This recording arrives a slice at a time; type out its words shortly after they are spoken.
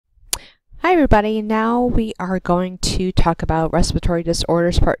Hi everybody, now we are going to talk about respiratory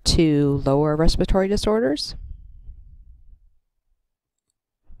disorders part 2, lower respiratory disorders.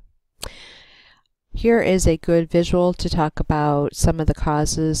 Here is a good visual to talk about some of the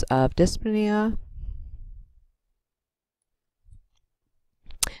causes of dyspnea.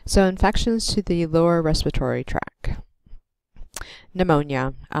 So infections to the lower respiratory tract.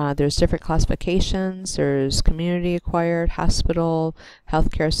 Pneumonia. There's different classifications. There's community-acquired, hospital,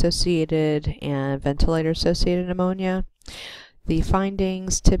 healthcare-associated, and ventilator-associated pneumonia. The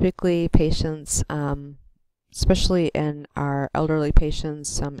findings, typically patients, especially in our elderly patients,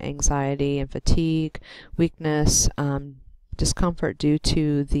 some anxiety and fatigue, weakness, discomfort due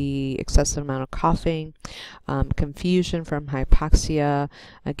to the excessive amount of coughing, confusion from hypoxia,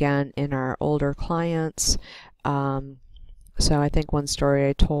 again, in our older clients. So I think one story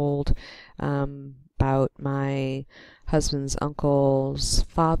I told about my husband's uncle's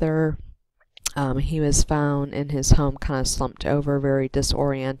father, he was found in his home kind of slumped over, very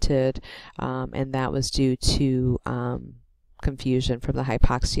disoriented, and that was due to confusion from the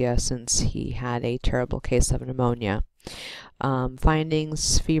hypoxia since he had a terrible case of pneumonia.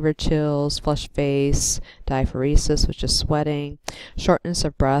 Findings: fever, chills, flushed face, diaphoresis, which is sweating, shortness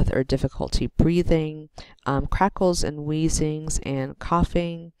of breath or difficulty breathing, crackles and wheezings and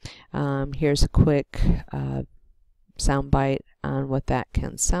coughing. Here's a quick sound bite on what that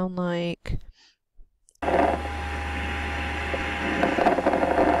can sound like.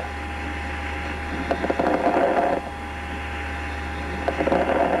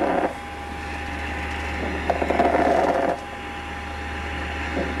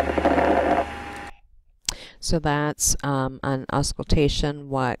 So that's on auscultation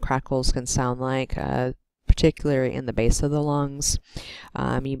what crackles can sound like, particularly in the base of the lungs.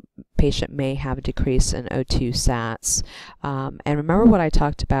 Patient may have a decrease in O2 sats. And remember what I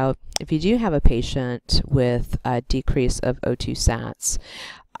talked about, if you do have a patient with a decrease of O2 sats,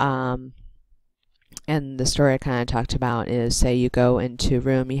 and the story I kind of talked about is, say you go into a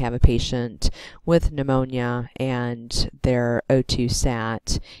room, you have a patient with pneumonia and their O2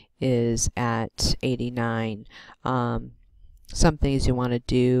 sat is at 89. Some things you want to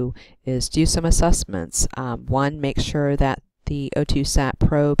do is do some assessments. One, make sure that the O2 sat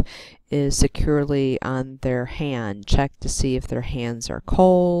probe is securely on their hand. Check to see if their hands are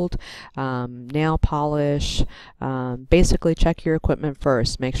cold, nail polish. Basically check your equipment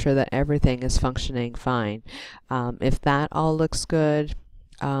first. Make sure that everything is functioning fine. If that all looks good,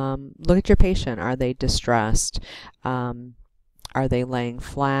 look at your patient. Are they distressed? Are they laying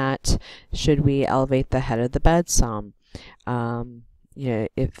flat? Should we elevate the head of the bed some?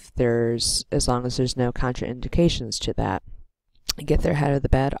 If there's, as long as there's no contraindications to that, get their head of the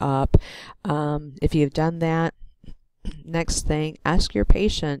bed up. If you've done that, next thing, ask your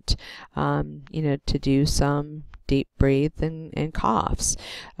patient, to do some deep breathe and coughs.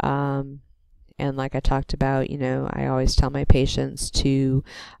 And like I talked about, I always tell my patients to,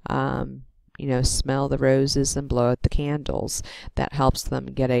 smell the roses and blow out the candles. That helps them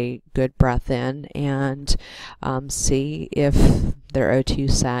get a good breath in and see if their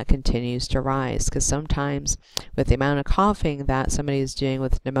O2 sat continues to rise. Because sometimes with the amount of coughing that somebody is doing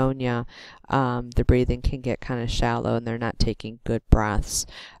with pneumonia, the breathing can get kind of shallow and they're not taking good breaths.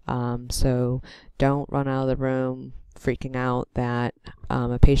 So don't run out of the room freaking out that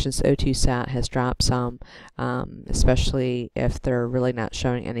a patient's O2 sat has dropped some, especially if they're really not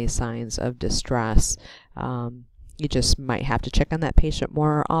showing any signs of distress. You just might have to check on that patient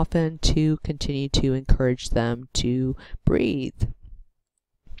more often to continue to encourage them to breathe.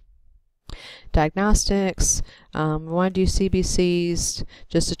 Diagnostics, we want to do CBCs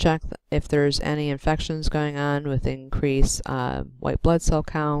just to check if there's any infections going on with increased white blood cell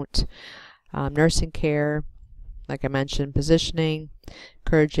count. Nursing care, like I mentioned, positioning,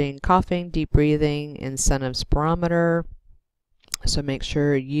 encouraging coughing, deep breathing, incentive spirometer. So make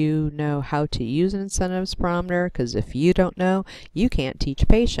sure you know how to use an incentive spirometer, because if you don't know, you can't teach a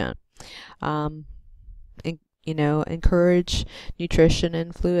patient. Encourage nutrition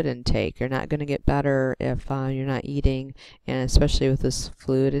and fluid intake. You're not going to get better if you're not eating, and especially with this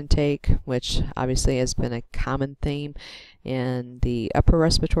fluid intake, which obviously has been a common theme in the upper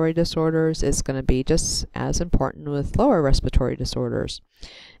respiratory disorders, it's going to be just as important with lower respiratory disorders.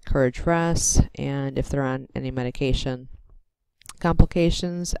 Encourage rest, and if they're on any medication.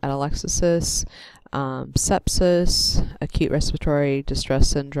 Complications: atelectasis, sepsis, acute respiratory distress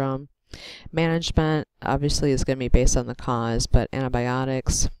syndrome. Management obviously is going to be based on the cause, but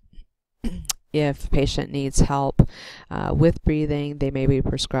antibiotics. If patient needs help with breathing, they may be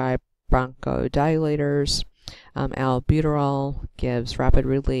prescribed bronchodilators. Albuterol gives rapid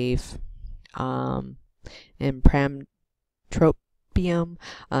relief. and pramtropium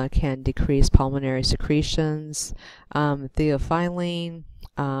can decrease pulmonary secretions. Theophylline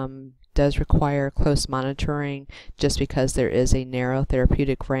does require close monitoring just because there is a narrow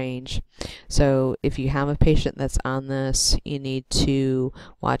therapeutic range. So if you have a patient that's on this, you need to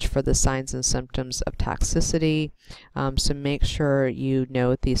watch for the signs and symptoms of toxicity. So make sure you know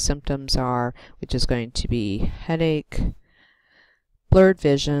what these symptoms are, which is going to be headache, blurred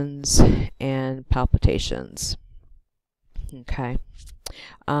visions, and palpitations. Okay.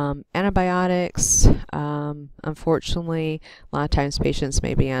 Antibiotics, unfortunately, a lot of times patients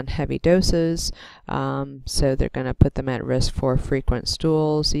may be on heavy doses, so they're going to put them at risk for frequent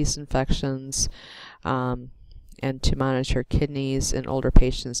stools, yeast infections, and to monitor kidneys in older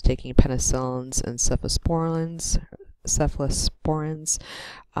patients taking penicillins and cephalosporins.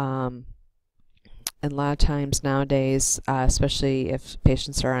 And a lot of times nowadays, especially if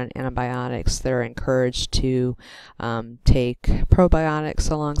patients are on antibiotics, they're encouraged to take probiotics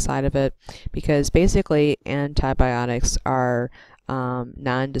alongside of it, because basically antibiotics are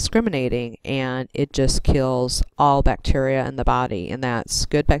non-discriminating, and it just kills all bacteria in the body, and that's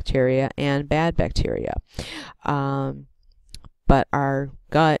good bacteria and bad bacteria. But our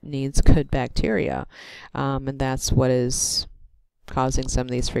gut needs good bacteria, and that's what is causing some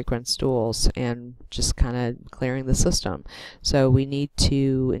of these frequent stools and just kind of clearing the system. So we need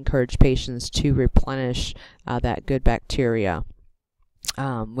to encourage patients to replenish that good bacteria,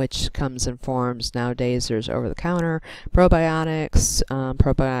 which comes in forms nowadays. There's over-the-counter probiotics.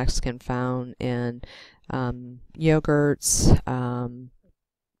 Probiotics can be found in yogurts,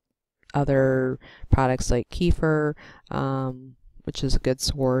 other products like kefir, which is a good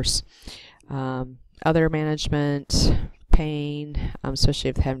source. Other management, pain, especially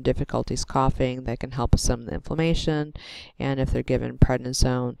if they're having difficulties coughing, that can help with some of the inflammation. And if they're given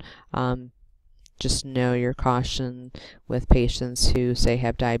prednisone, just know your caution with patients who say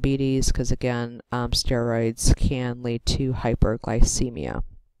have diabetes, because again, steroids can lead to hyperglycemia.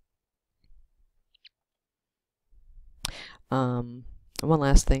 One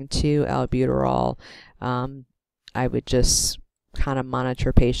last thing too, albuterol. I would just kind of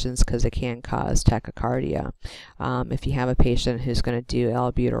monitor patients because it can cause tachycardia. If you have a patient who's going to do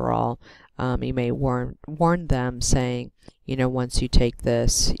albuterol, you may warn them, saying, you know, once you take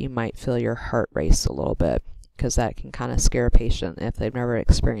this, you might feel your heart race a little bit, because that can kind of scare a patient if they've never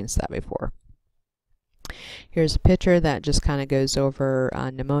experienced that before. Here's a picture that just kind of goes over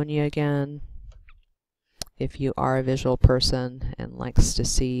pneumonia again. If you are a visual person and likes to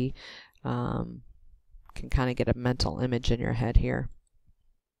see, can kind of get a mental image in your head here.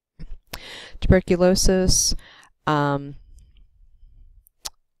 Tuberculosis. In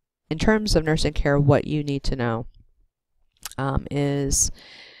terms of nursing care, what you need to know is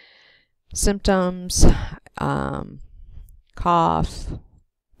symptoms, cough,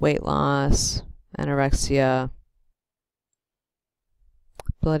 weight loss, anorexia,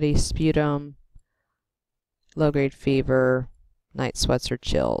 bloody sputum, low-grade fever, night sweats or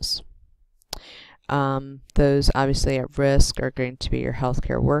chills. Those obviously at risk are going to be your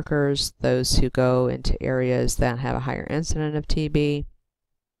healthcare workers, those who go into areas that have a higher incidence of TB.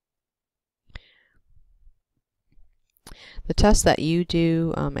 The test that you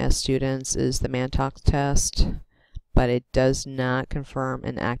do as students is the Mantoux test, but it does not confirm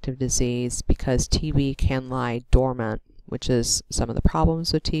an active disease, because TB can lie dormant, which is some of the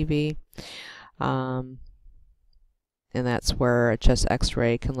problems with TB. And that's where a chest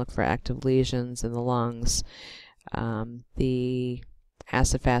x-ray can look for active lesions in the lungs. The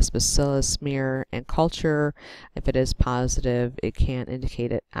acid-fast bacillus smear and culture, if it is positive, it can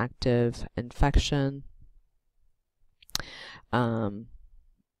indicate an active infection. Quantiferin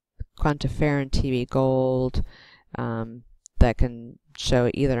TB gold, that can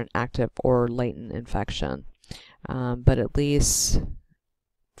show either an active or latent infection. But at least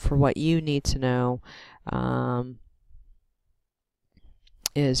for what you need to know,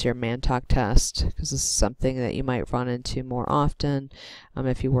 is your Mantoux test, because this is something that you might run into more often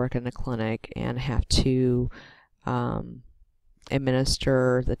if you work in a clinic and have to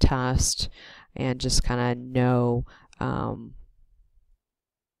administer the test and just kind of know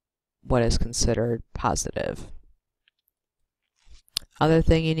what is considered positive. Other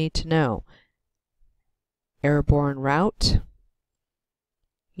thing you need to know, airborne route.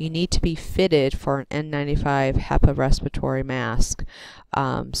 You need to be fitted for an N95 HEPA respiratory mask.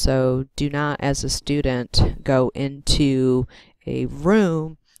 So do not, as a student, go into a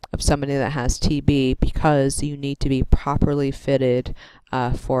room of somebody that has TB, because you need to be properly fitted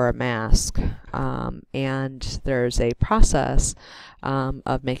for a mask, and there's a process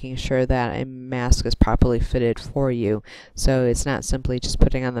of making sure that a mask is properly fitted for you. So it's not simply just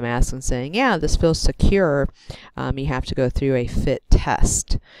putting on the mask and saying, yeah, this feels secure. You have to go through a fit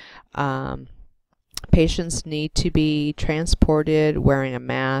test. Patients need to be transported wearing a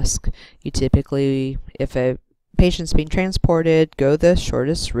mask. You typically, if a patient's being transported, go the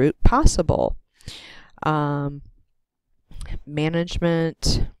shortest route possible.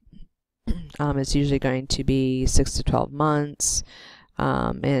 Management is usually going to be 6 to 12 months.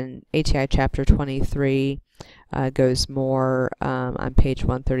 And ATI Chapter 23 goes more on page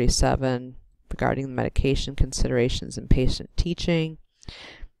 137 regarding the medication considerations and patient teaching.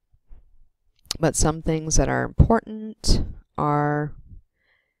 But some things that are important are,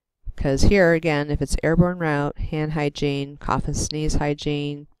 because here again, if it's airborne route, hand hygiene, cough and sneeze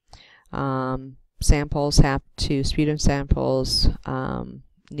hygiene, samples have to, sputum samples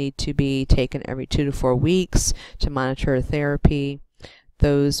need to be taken every 2 to 4 weeks to monitor therapy.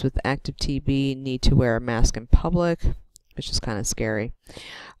 Those with active TB need to wear a mask in public, which is kind of scary.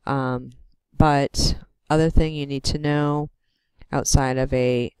 But other thing you need to know, outside of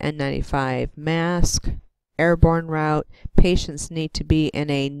a N95 mask, airborne route, patients need to be in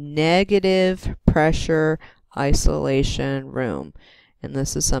a negative pressure isolation room. And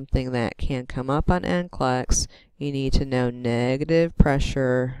this is something that can come up on NCLEX. You need to know negative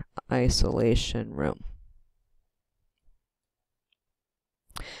pressure isolation room.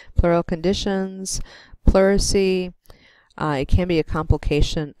 Pleural conditions, pleurisy. It can be a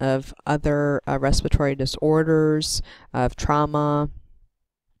complication of other respiratory disorders, of trauma.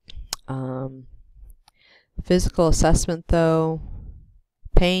 Physical assessment though,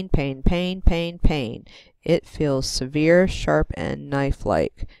 pain, pain, pain, pain, pain. It feels severe, sharp, and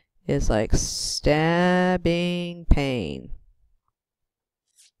knife-like. It's like stabbing pain.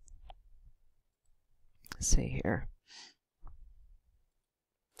 Let's see here.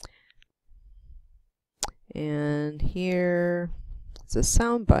 And here is a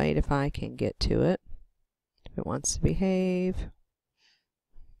sound bite if I can get to it, if it wants to behave.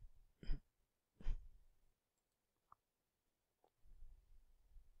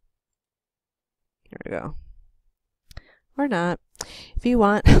 Here we go. Or not. If you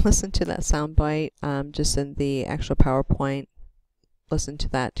want, listen to that sound bite just in the actual PowerPoint. Listen to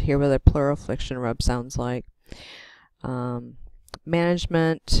that to hear what a pleural flexion rub sounds like.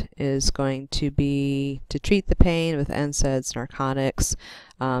 Management is going to be to treat the pain with NSAIDs, narcotics.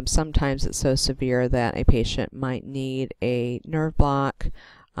 Sometimes it's so severe that a patient might need a nerve block,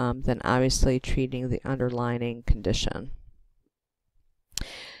 then obviously treating the underlying condition.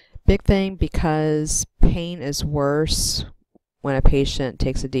 Big thing, because pain is worse when a patient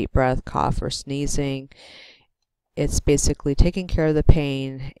takes a deep breath, cough, or sneezing. It's basically taking care of the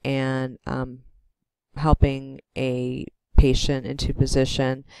pain and helping a patient into a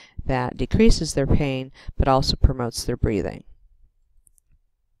position that decreases their pain but also promotes their breathing.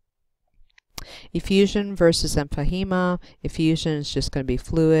 Effusion versus emphysema. Effusion is just going to be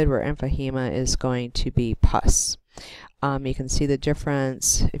fluid, where emphysema is going to be pus. You can see the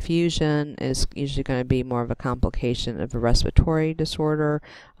difference. Effusion is usually going to be more of a complication of a respiratory disorder,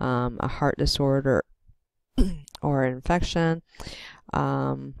 a heart disorder, or an infection,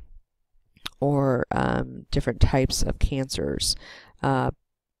 or different types of cancers.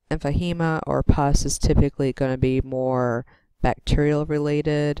 Emphysema or pus is typically going to be more bacterial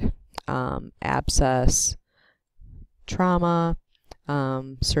related, abscess, trauma,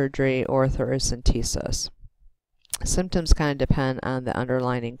 surgery, or thoracentesis. Symptoms kind of depend on the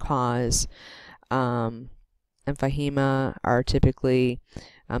underlying cause. Emphysema are typically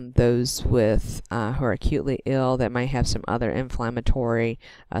those with who are acutely ill that might have some other inflammatory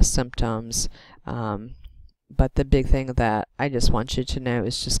symptoms. But the big thing that I just want you to know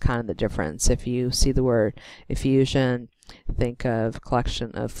is just kind of the difference. If you see the word effusion, think of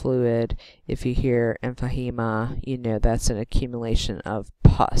collection of fluid. If you hear emphysema, you know that's an accumulation of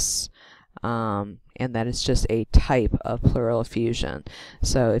pus. And that is just a type of pleural effusion.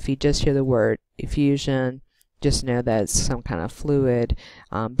 So if you just hear the word effusion, just know that it's some kind of fluid,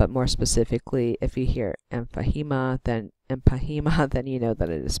 but more specifically, if you hear emphysema, then you know that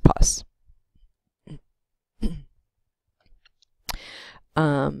it is pus.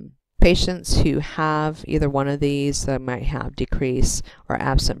 Patients who have either one of these that might have decreased or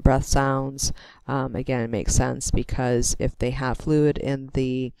absent breath sounds, again, it makes sense because if they have fluid in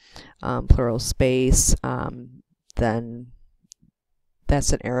the pleural space, then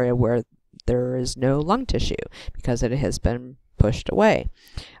that's an area where there is no lung tissue because it has been pushed away.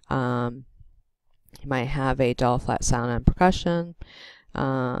 You might have a dull, flat sound on percussion.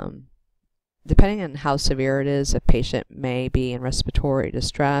 Depending on how severe it is, a patient may be in respiratory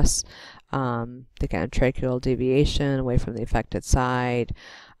distress. They can have tracheal deviation away from the affected side,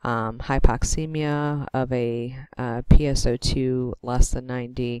 hypoxemia of a PSO2 less than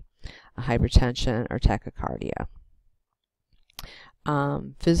 90, hypertension, or tachycardia.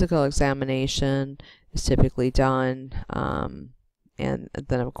 Physical examination is typically done, and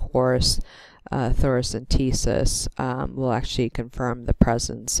then of course thoracentesis will actually confirm the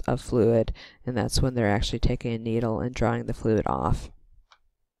presence of fluid, and that's when they're actually taking a needle and drawing the fluid off.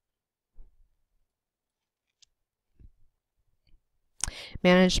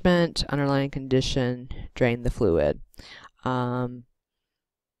 Management, underlying condition, drain the fluid.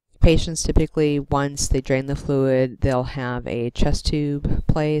 Patients typically, once they drain the fluid, they'll have a chest tube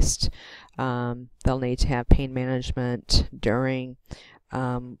placed. They'll need to have pain management during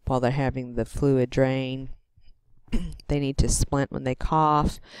while they're having the fluid drain. They need to splint when they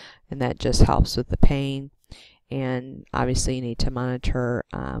cough, and that just helps with the pain. And obviously you need to monitor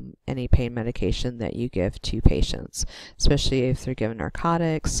any pain medication that you give to patients, especially if they're given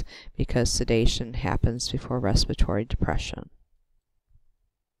narcotics, because sedation happens before respiratory depression.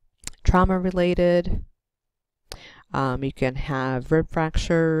 Trauma-related, you can have rib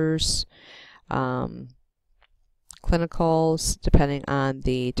fractures, clinicals, depending on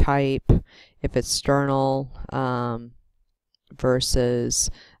the type, if it's sternal versus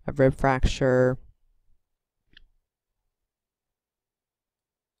a rib fracture.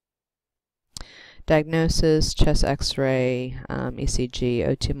 Diagnosis, chest x-ray, ECG,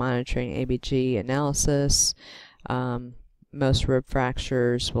 O2 monitoring, ABG analysis. Most rib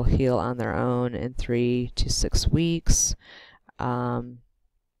fractures will heal on their own in 3 to 6 weeks.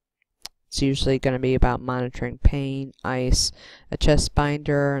 It's usually going to be about monitoring pain, ice, a chest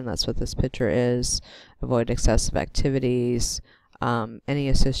binder, and that's what this picture is. Avoid excessive activities, any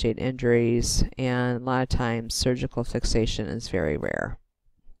associated injuries, and a lot of times surgical fixation is very rare.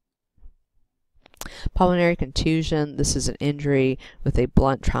 Pulmonary contusion, this is an injury with a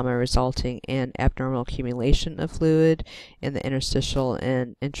blunt trauma resulting in abnormal accumulation of fluid in the interstitial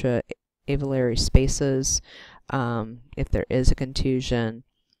and intra-alveolar spaces. If there is a contusion,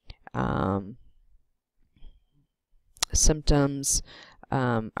 symptoms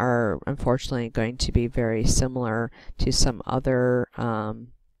are unfortunately going to be very similar to some other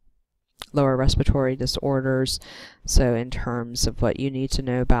lower respiratory disorders. So in terms of what you need to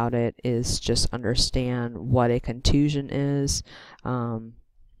know about it is just understand what a contusion is, in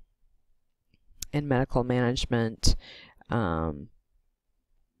medical management.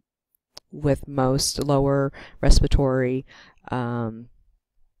 With most lower respiratory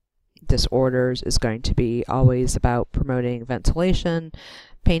disorders is going to be always about promoting ventilation,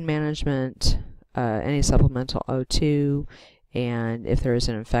 pain management, any supplemental O2, and if there is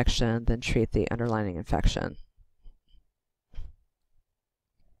an infection, then treat the underlying infection.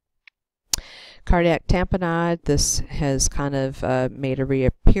 Cardiac tamponade, this has kind of made a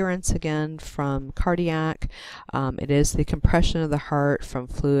reappearance again from cardiac. It is the compression of the heart from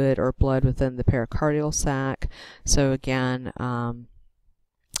fluid or blood within the pericardial sac. So again,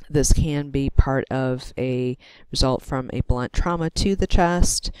 this can be part of a result from a blunt trauma to the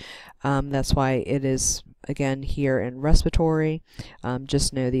chest. That's why it is again here in respiratory.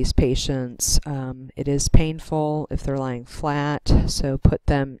 Just know these patients, it is painful if they're lying flat, so put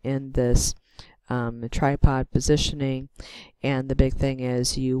them in this tripod positioning, and the big thing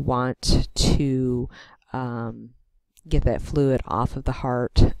is you want to get that fluid off of the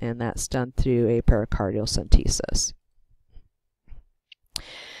heart, and that's done through a pericardial centesis.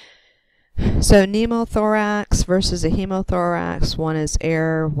 So pneumothorax versus a hemothorax, one is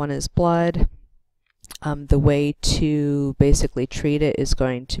air, one is blood. The way to basically treat it is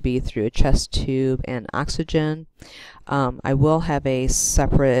going to be through a chest tube and oxygen. I will have a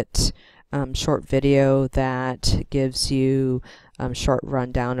separate short video that gives you a short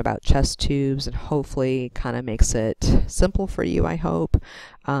rundown about chest tubes and hopefully kind of makes it simple for you, I hope.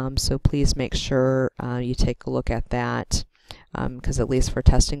 So please make sure you take a look at that, because at least for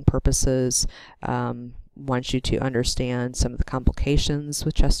testing purposes, want you to understand some of the complications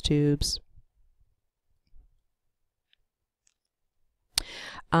with chest tubes.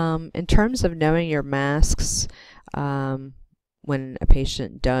 In terms of knowing your masks, when a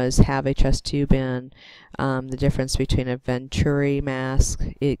patient does have a chest tube in, the difference between a Venturi mask,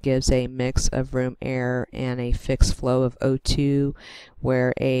 it gives a mix of room air and a fixed flow of O2,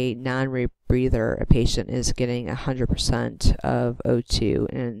 where a non-rebreather, a patient is getting 100% of O2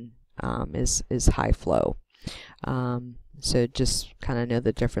 and is high flow. So just kind of know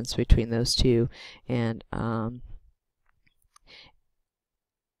the difference between those two, and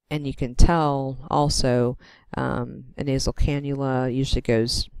And you can tell also a nasal cannula usually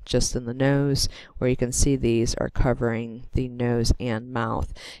goes just in the nose, where you can see these are covering the nose and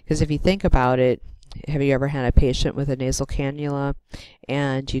mouth. Because if you think about it, have you ever had a patient with a nasal cannula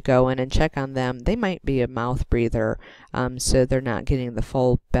and you go in and check on them? They might be a mouth breather, so they're not getting the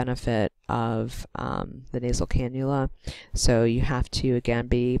full benefit of the nasal cannula. So you have to, again,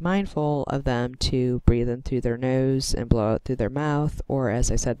 be mindful of them to breathe in through their nose and blow out through their mouth, or as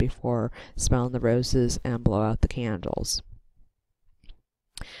I said before, smell in the roses and blow out the candles.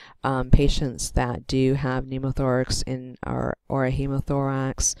 Patients that do have pneumothorax or a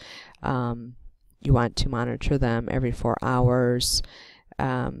hemothorax, you want to monitor them every 4 hours.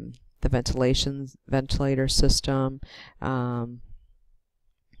 The ventilator system,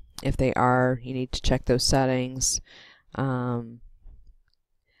 if they are, you need to check those settings.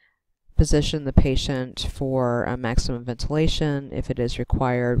 Position the patient for maximum ventilation if it is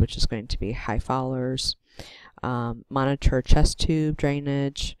required, which is going to be high Fowler's. Monitor chest tube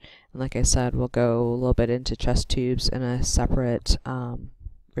drainage, and like I said, we'll go a little bit into chest tubes in a separate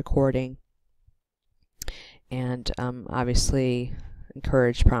recording. And obviously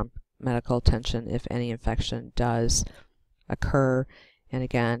encourage prompt medical attention if any infection does occur. And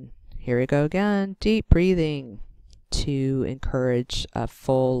again, here we go again, deep breathing to encourage a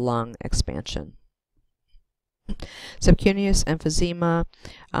full lung expansion. Subcutaneous emphysema,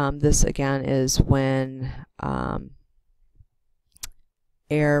 this again is when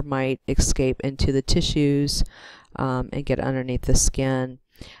air might escape into the tissues and get underneath the skin.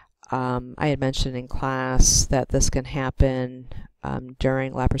 I had mentioned in class that this can happen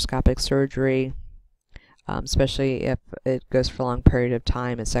during laparoscopic surgery, especially if it goes for a long period of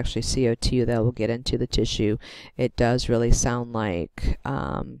time. It's actually CO2 that will get into the tissue. It does really sound like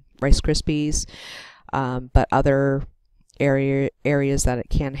Rice Krispies, but other areas that it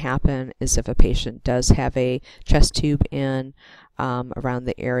can happen is if a patient does have a chest tube in around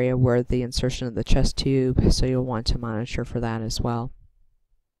the area where the insertion of the chest tube, so you'll want to monitor for that as well.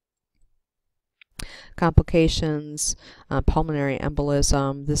 Complications, pulmonary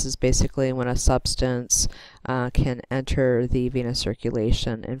embolism. This is basically when a substance can enter the venous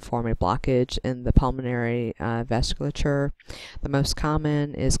circulation and form a blockage in the pulmonary vasculature. The most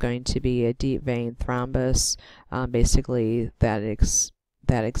common is going to be a deep vein thrombus, basically that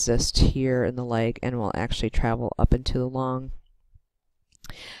exists here in the leg and will actually travel up into the lung.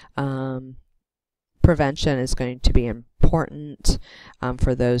 Prevention is going to be important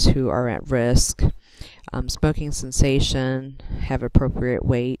for those who are at risk. Smoking cessation, have appropriate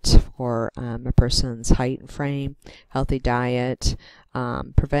weight for a person's height and frame, healthy diet,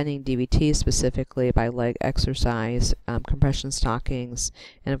 preventing DVT specifically by leg exercise, compression stockings,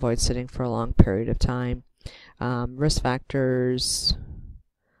 and avoid sitting for a long period of time. Risk factors,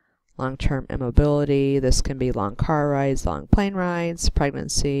 long-term immobility. This can be long car rides, long plane rides,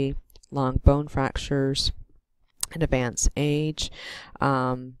 pregnancy, long bone fractures, and advanced age.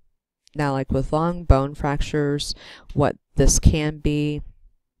 Now, like with long bone fractures, what this can be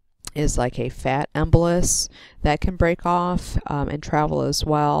is like a fat embolus that can break off and travel as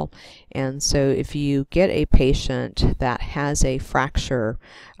well. And so if you get a patient that has a fracture,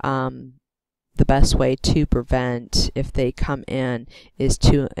 the best way to prevent if they come in is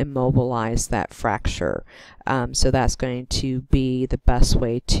to immobilize that fracture. So that's going to be the best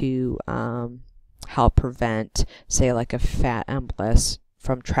way to help prevent, say, like a fat embolus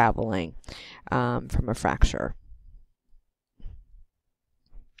from traveling from a fracture.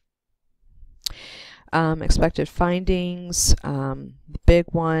 Expected findings. The big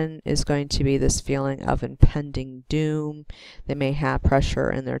one is going to be this feeling of impending doom. They may have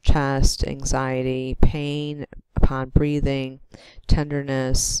pressure in their chest, anxiety, pain upon breathing,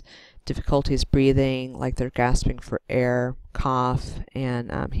 tenderness, difficulties breathing, like they're gasping for air, cough,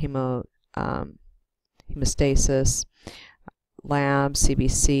 and hemostasis. Labs,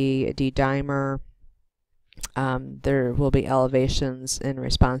 CBC, a D-dimer. There will be elevations in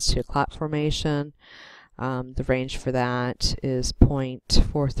response to clot formation. The range for that is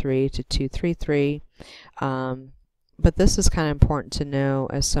 0.43 to 233. But this is kind of important to know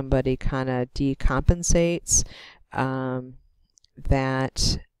as somebody kind of decompensates,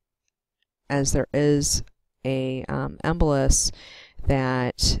 that as there is a embolus,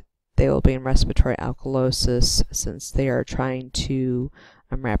 that they will be in respiratory alkalosis since they are trying to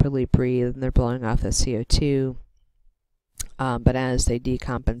rapidly breathe and they're blowing off the CO2. But as they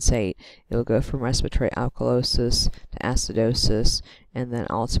decompensate, it will go from respiratory alkalosis to acidosis and then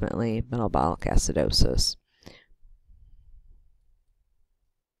ultimately metabolic acidosis.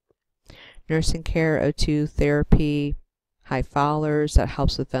 Nursing care, O2 therapy, high fouler's that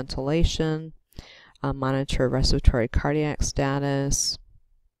helps with ventilation, monitor respiratory cardiac status.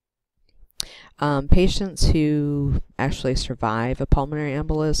 Patients who actually survive a pulmonary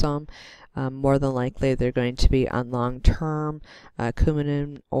embolism, more than likely they're going to be on long-term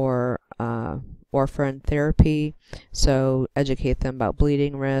Coumadin or warfarin therapy, so educate them about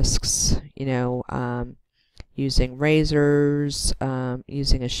bleeding risks, using razors,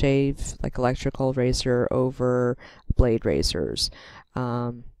 using a shave, like electrical razor over blade razors,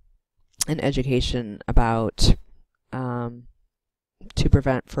 and education about to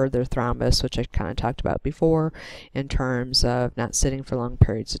prevent further thrombus, which I kind of talked about before, in terms of not sitting for long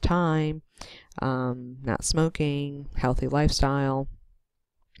periods of time, not smoking, healthy lifestyle.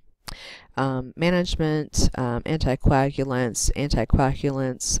 Management, anticoagulants.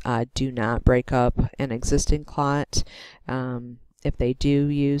 Anticoagulants do not break up an existing clot. If they do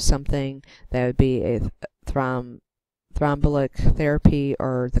use something, that would be a thrombolytic therapy,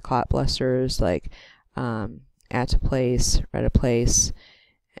 or the clot blusters like Atoplace, Retaplace,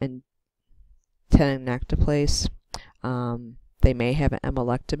 and Tenecteplase. They may have an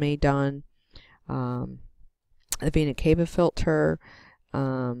embolectomy done. The vena cava filter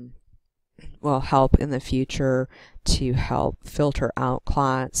will help in the future to help filter out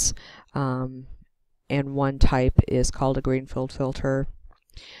clots, and one type is called a Greenfield filter.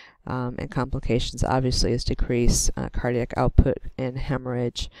 And complications obviously is decrease cardiac output and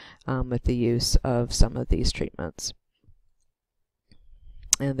hemorrhage with the use of some of these treatments.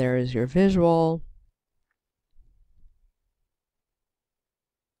 And there is your visual.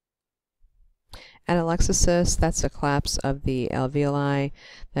 Atelectasis, that's a collapse of the alveoli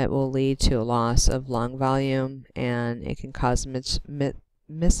that will lead to a loss of lung volume, and it can cause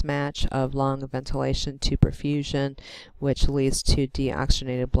mismatch of lung ventilation to perfusion, which leads to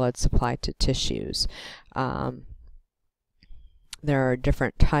deoxygenated blood supply to tissues. There are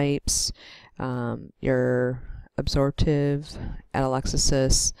different types. Your absorptive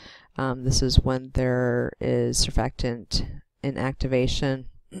atelectasis, this is when there is surfactant inactivation,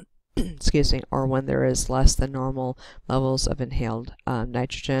 excuse me, or when there is less than normal levels of inhaled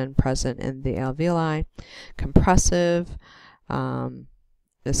nitrogen present in the alveoli. Compressive,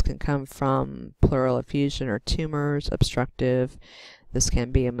 this can come from pleural effusion or tumors. Obstructive, this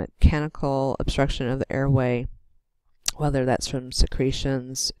can be a mechanical obstruction of the airway, whether that's from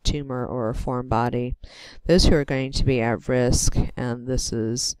secretions, tumor, or a foreign body. Those who are going to be at risk, and this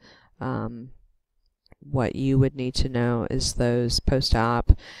is what you would need to know, is those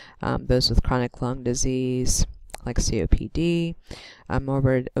post-op, those with chronic lung disease like COPD,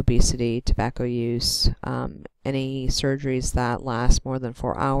 morbid obesity, tobacco use, any surgeries that last more than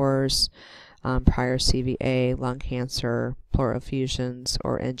 4 hours, prior CVA, lung cancer, pleural effusions,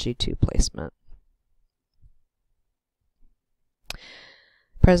 or NG2 placement.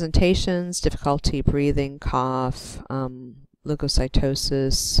 Presentations: difficulty breathing, cough,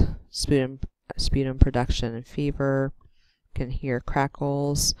 leukocytosis, sputum production, and fever. You can hear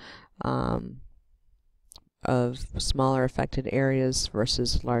crackles of smaller affected areas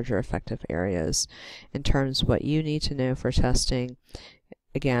versus larger affected areas. In terms of what you need to know for testing,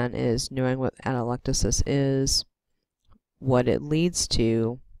 again, is knowing what atelectasis is, what it leads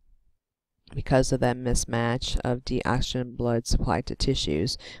to because of that mismatch of deoxygenated blood supply to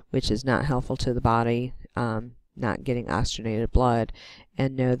tissues, which is not helpful to the body, not getting oxygenated blood,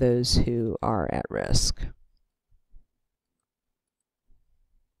 and know those who are at risk.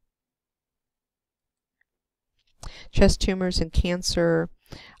 Chest tumors and cancer.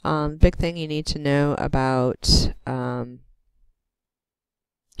 Big thing you need to know about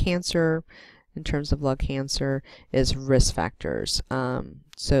cancer in terms of lung cancer is risk factors.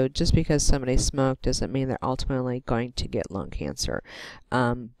 So just because somebody smoked doesn't mean they're ultimately going to get lung cancer.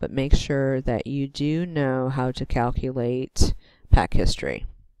 But make sure that you do know how to calculate pack history.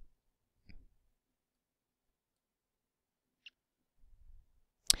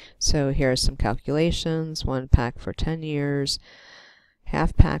 So here are some calculations: 1 pack for 10 years,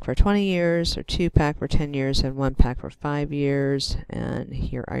 half pack for 20 years, or 2 pack for 10 years, and 1 pack for 5 years. And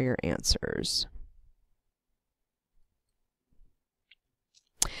here are your answers.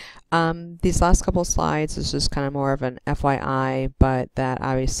 These last couple slides is just kind of more of an FYI, but that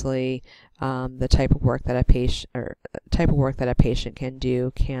obviously the type of work that a patient can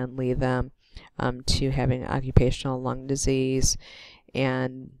do can lead them to having occupational lung disease.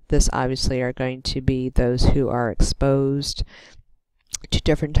 And this obviously are going to be those who are exposed to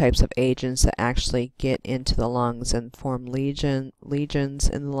different types of agents that actually get into the lungs and form lesions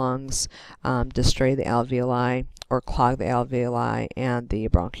in the lungs, destroy the alveoli or clog the alveoli and the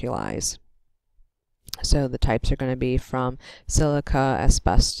bronchioles. So the types are going to be from silica,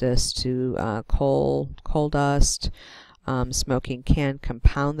 asbestos to coal dust. Smoking can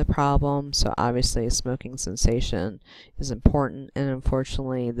compound the problem, so obviously a smoking cessation is important, and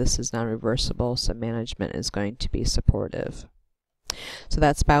unfortunately this is non-reversible, so management is going to be supportive. So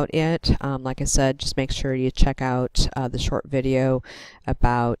that's about it. Like I said, just make sure you check out the short video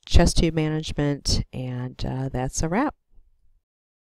about chest tube management, and that's a wrap.